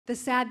The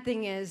sad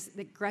thing is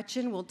that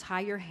Gretchen will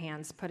tie your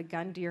hands, put a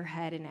gun to your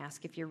head, and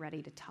ask if you're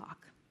ready to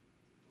talk.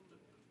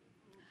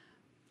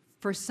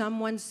 For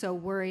someone so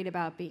worried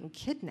about being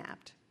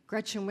kidnapped,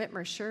 Gretchen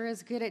Whitmer sure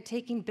is good at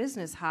taking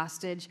business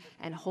hostage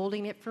and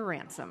holding it for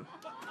ransom.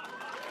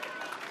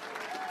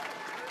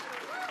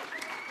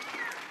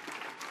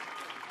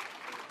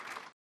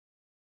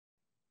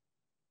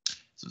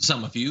 So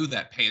some of you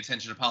that pay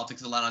attention to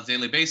politics a lot on a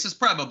daily basis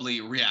probably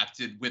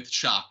reacted with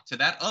shock to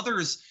that.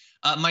 Others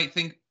might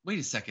think, wait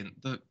a second,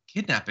 the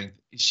kidnapping,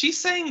 is she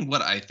saying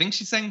what I think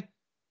she's saying?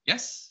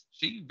 Yes,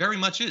 she very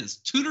much is.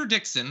 Tudor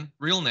Dixon,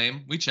 real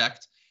name, we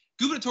checked,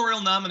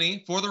 gubernatorial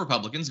nominee for the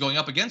Republicans going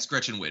up against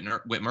Gretchen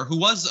Whitmer, who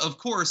was, of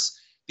course,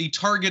 the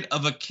target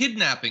of a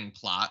kidnapping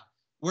plot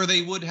where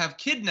they would have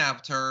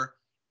kidnapped her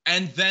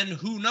and then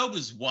who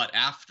knows what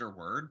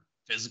afterward.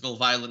 Physical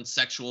violence,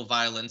 sexual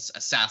violence,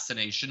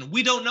 assassination.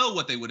 We don't know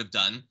what they would have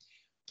done.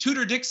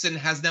 Tudor Dixon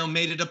has now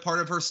made it a part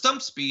of her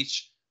stump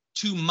speech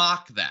to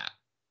mock that,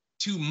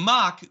 to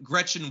mock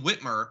Gretchen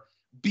Whitmer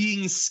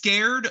being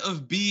scared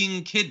of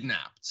being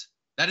kidnapped.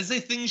 That is a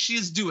thing she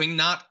is doing,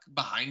 not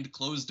behind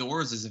closed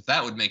doors, as if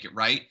that would make it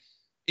right,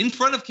 in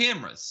front of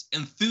cameras,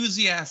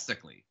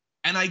 enthusiastically.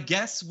 And I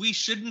guess we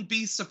shouldn't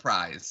be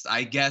surprised.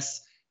 I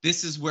guess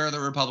this is where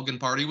the Republican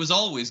Party was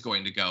always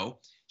going to go.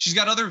 She's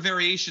got other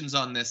variations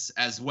on this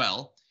as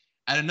well.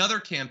 At another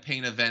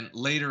campaign event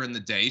later in the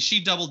day,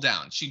 she doubled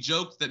down. She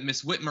joked that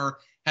Miss Witmer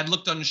had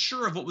looked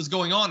unsure of what was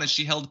going on as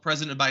she held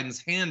President Biden's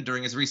hand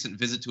during his recent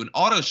visit to an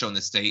auto show in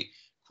the state.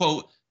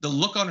 Quote, the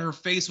look on her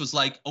face was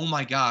like, oh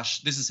my gosh,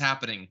 this is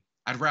happening.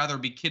 I'd rather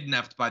be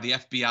kidnapped by the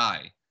FBI.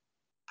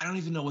 I don't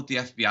even know what the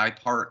FBI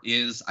part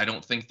is. I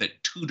don't think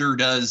that Tudor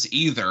does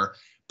either.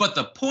 But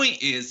the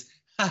point is,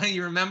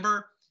 you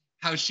remember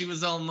how she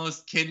was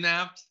almost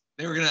kidnapped?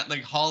 They were going to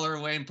like haul her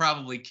away and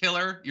probably kill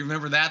her. You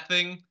remember that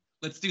thing?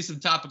 Let's do some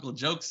topical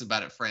jokes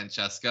about it,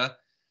 Francesca.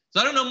 So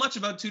I don't know much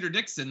about Tudor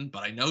Dixon,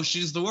 but I know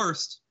she's the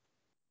worst.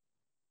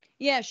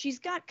 Yeah, she's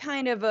got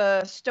kind of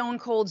a stone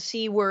cold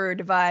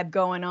C-word vibe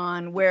going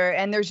on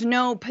and there's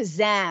no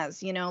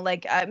pizzazz,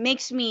 like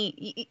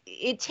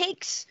it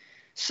takes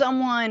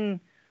someone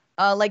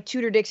like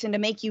Tudor Dixon to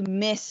make you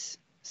miss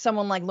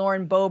someone like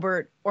Lauren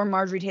Boebert or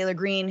Marjorie Taylor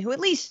Greene, who at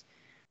least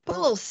put a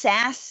little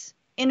sass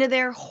into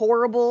their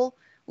horrible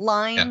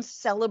lines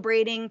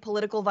celebrating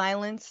political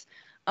violence.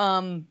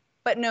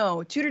 But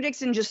no, Tudor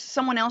Dixon, just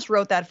someone else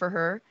wrote that for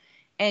her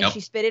and she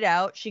spit it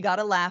out. She got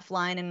a laugh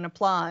line and an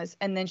applause.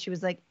 And then she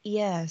was like,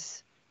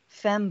 yes,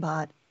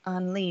 Fembot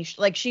unleashed.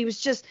 Like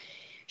she's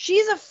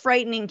a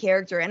frightening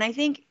character. And I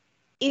think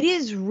it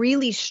is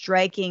really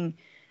striking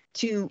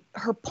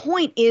her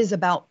point is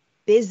about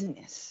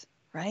business,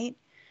 right?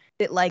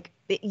 That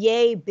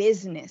yay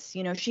business,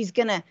 she's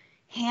going to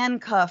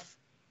handcuff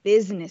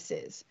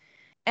businesses.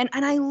 And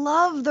I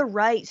love the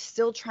right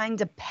still trying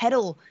to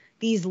peddle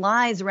these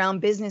lies around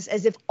business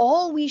as if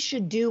all we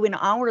should do in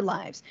our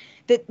lives,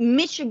 that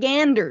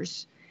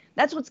Michiganders,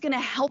 that's what's going to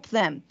help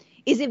them,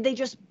 is if they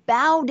just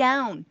bow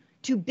down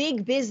to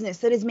big business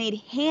that has made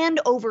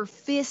hand over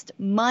fist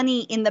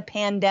money in the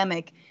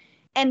pandemic.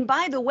 And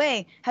by the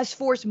way, has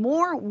forced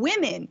more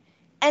women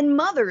and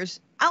mothers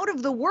out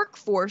of the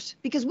workforce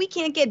because we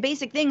can't get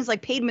basic things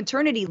like paid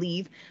maternity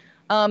leave,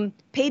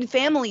 paid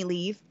family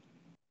leave.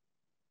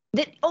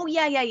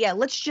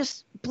 Let's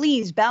just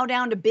please bow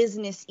down to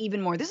business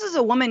even more. This is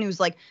a woman who's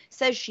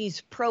says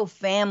she's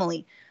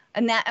pro-family.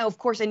 And that, of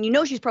course, and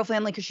she's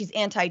pro-family because she's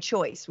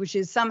anti-choice, which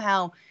is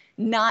somehow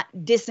not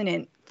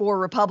dissonant for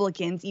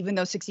Republicans, even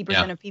though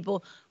 60% of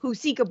people who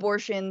seek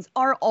abortions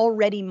are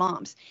already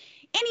moms.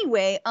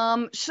 Anyway,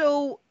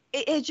 so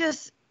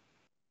it's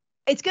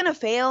going to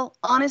fail.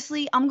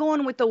 Honestly, I'm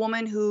going with the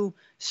woman who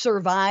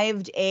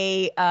survived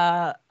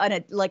an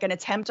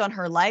attempt on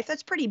her life.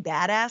 That's pretty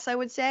badass, I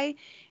would say.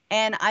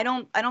 And I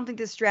don't think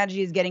this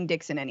strategy is getting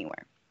Dixon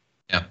anywhere.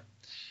 Yeah.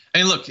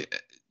 And look,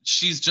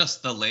 she's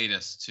just the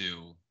latest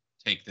to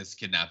take this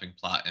kidnapping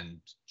plot and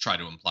try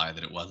to imply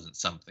that it wasn't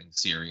something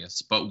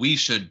serious. But we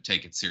should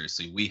take it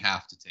seriously. We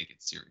have to take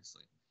it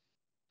seriously.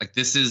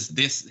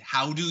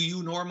 How do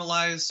you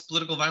normalize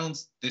political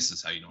violence? This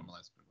is how you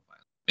normalize political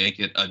violence. Make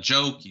it a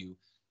joke. You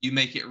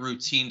make it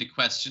routine to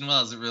question,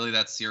 well, is it really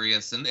that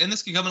serious? And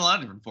this can come in a lot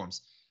of different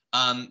forms.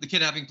 The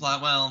kidnapping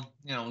plot, well,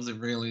 was it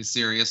really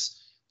serious?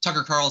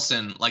 Tucker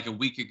Carlson, a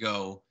week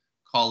ago,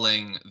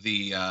 calling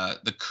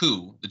the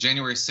coup, the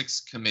January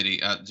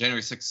 6th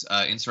January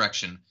 6th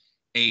insurrection,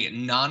 a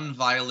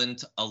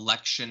nonviolent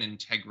election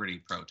integrity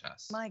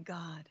protest. My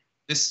God.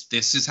 This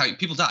is how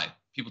people died.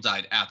 People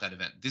died at that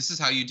event. This is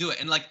how you do it.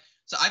 And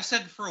so I've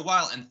said for a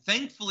while, and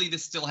thankfully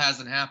this still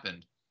hasn't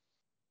happened.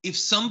 If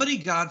somebody,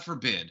 God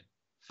forbid,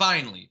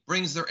 finally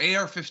brings their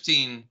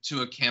AR-15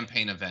 to a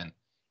campaign event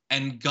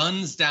and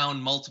guns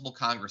down multiple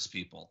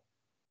congresspeople,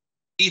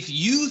 if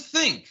you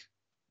think,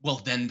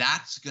 well, then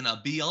that's going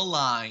to be a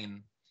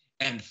line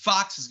and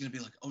Fox is going to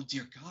be like, oh,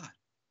 dear God,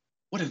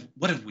 what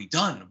have we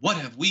done? What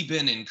have we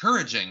been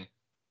encouraging?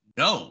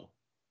 No,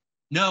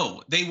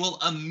 they will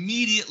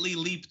immediately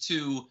leap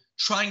to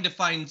trying to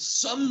find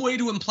some way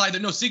to imply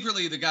that, no,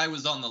 secretly the guy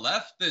was on the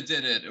left that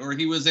did it, or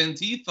he was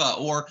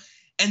Antifa,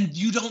 and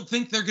you don't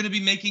think they're going to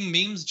be making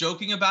memes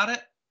joking about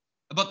it?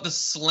 About the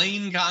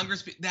slain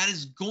Congress? That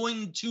is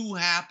going to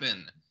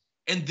happen.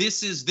 And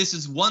this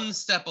is one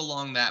step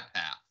along that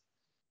path.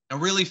 A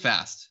really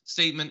fast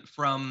statement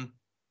from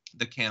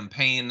the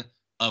campaign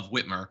of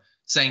Witmer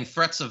saying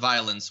threats of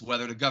violence,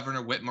 whether to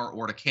Governor Whitmer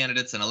or to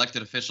candidates and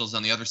elected officials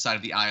on the other side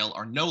of the aisle,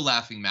 are no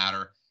laughing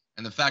matter.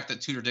 And the fact that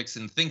Tudor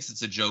Dixon thinks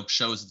it's a joke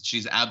shows that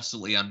she's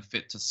absolutely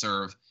unfit to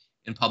serve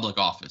in public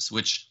office,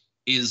 which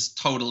is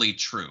totally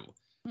true.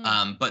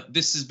 But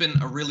this has been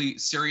a really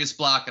serious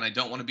block, and I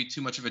don't want to be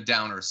too much of a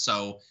downer.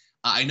 So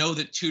I know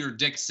that Tudor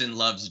Dixon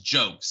loves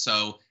jokes,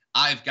 so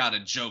I've got a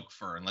joke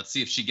for her, and let's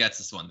see if she gets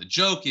this one. The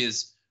joke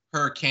is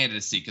her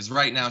candidacy, because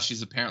right now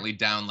she's apparently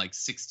down like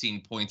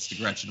 16 points to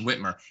Gretchen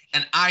Whitmer.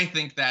 And I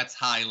think that's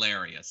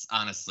hilarious,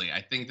 honestly.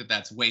 I think that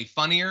that's way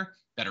funnier,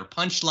 better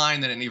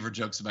punchline than any of her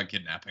jokes about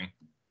kidnapping.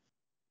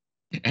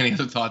 Any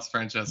other thoughts,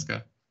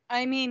 Francesca?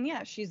 I mean,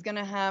 yeah, she's going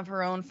to have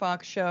her own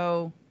Fox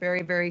show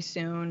very, very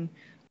soon.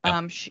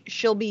 Yep.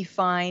 She'll be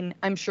fine.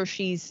 I'm sure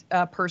she's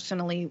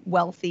personally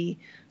wealthy.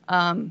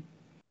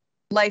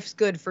 Life's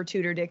good for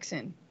Tudor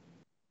Dixon.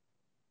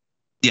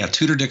 Yeah,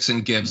 Tudor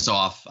Dixon gives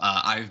off,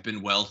 I've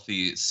been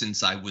wealthy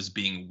since I was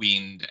being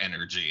weaned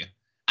energy.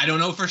 I don't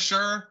know for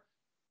sure.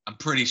 I'm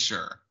pretty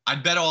sure. I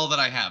bet all that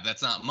I have.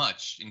 That's not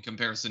much in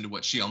comparison to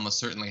what she almost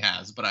certainly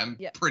has, but I'm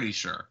pretty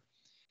sure.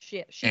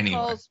 She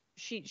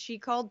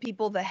called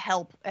people the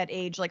help at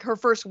age. Like her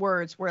first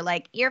words were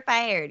like, "You're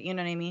fired." You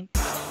know what I mean?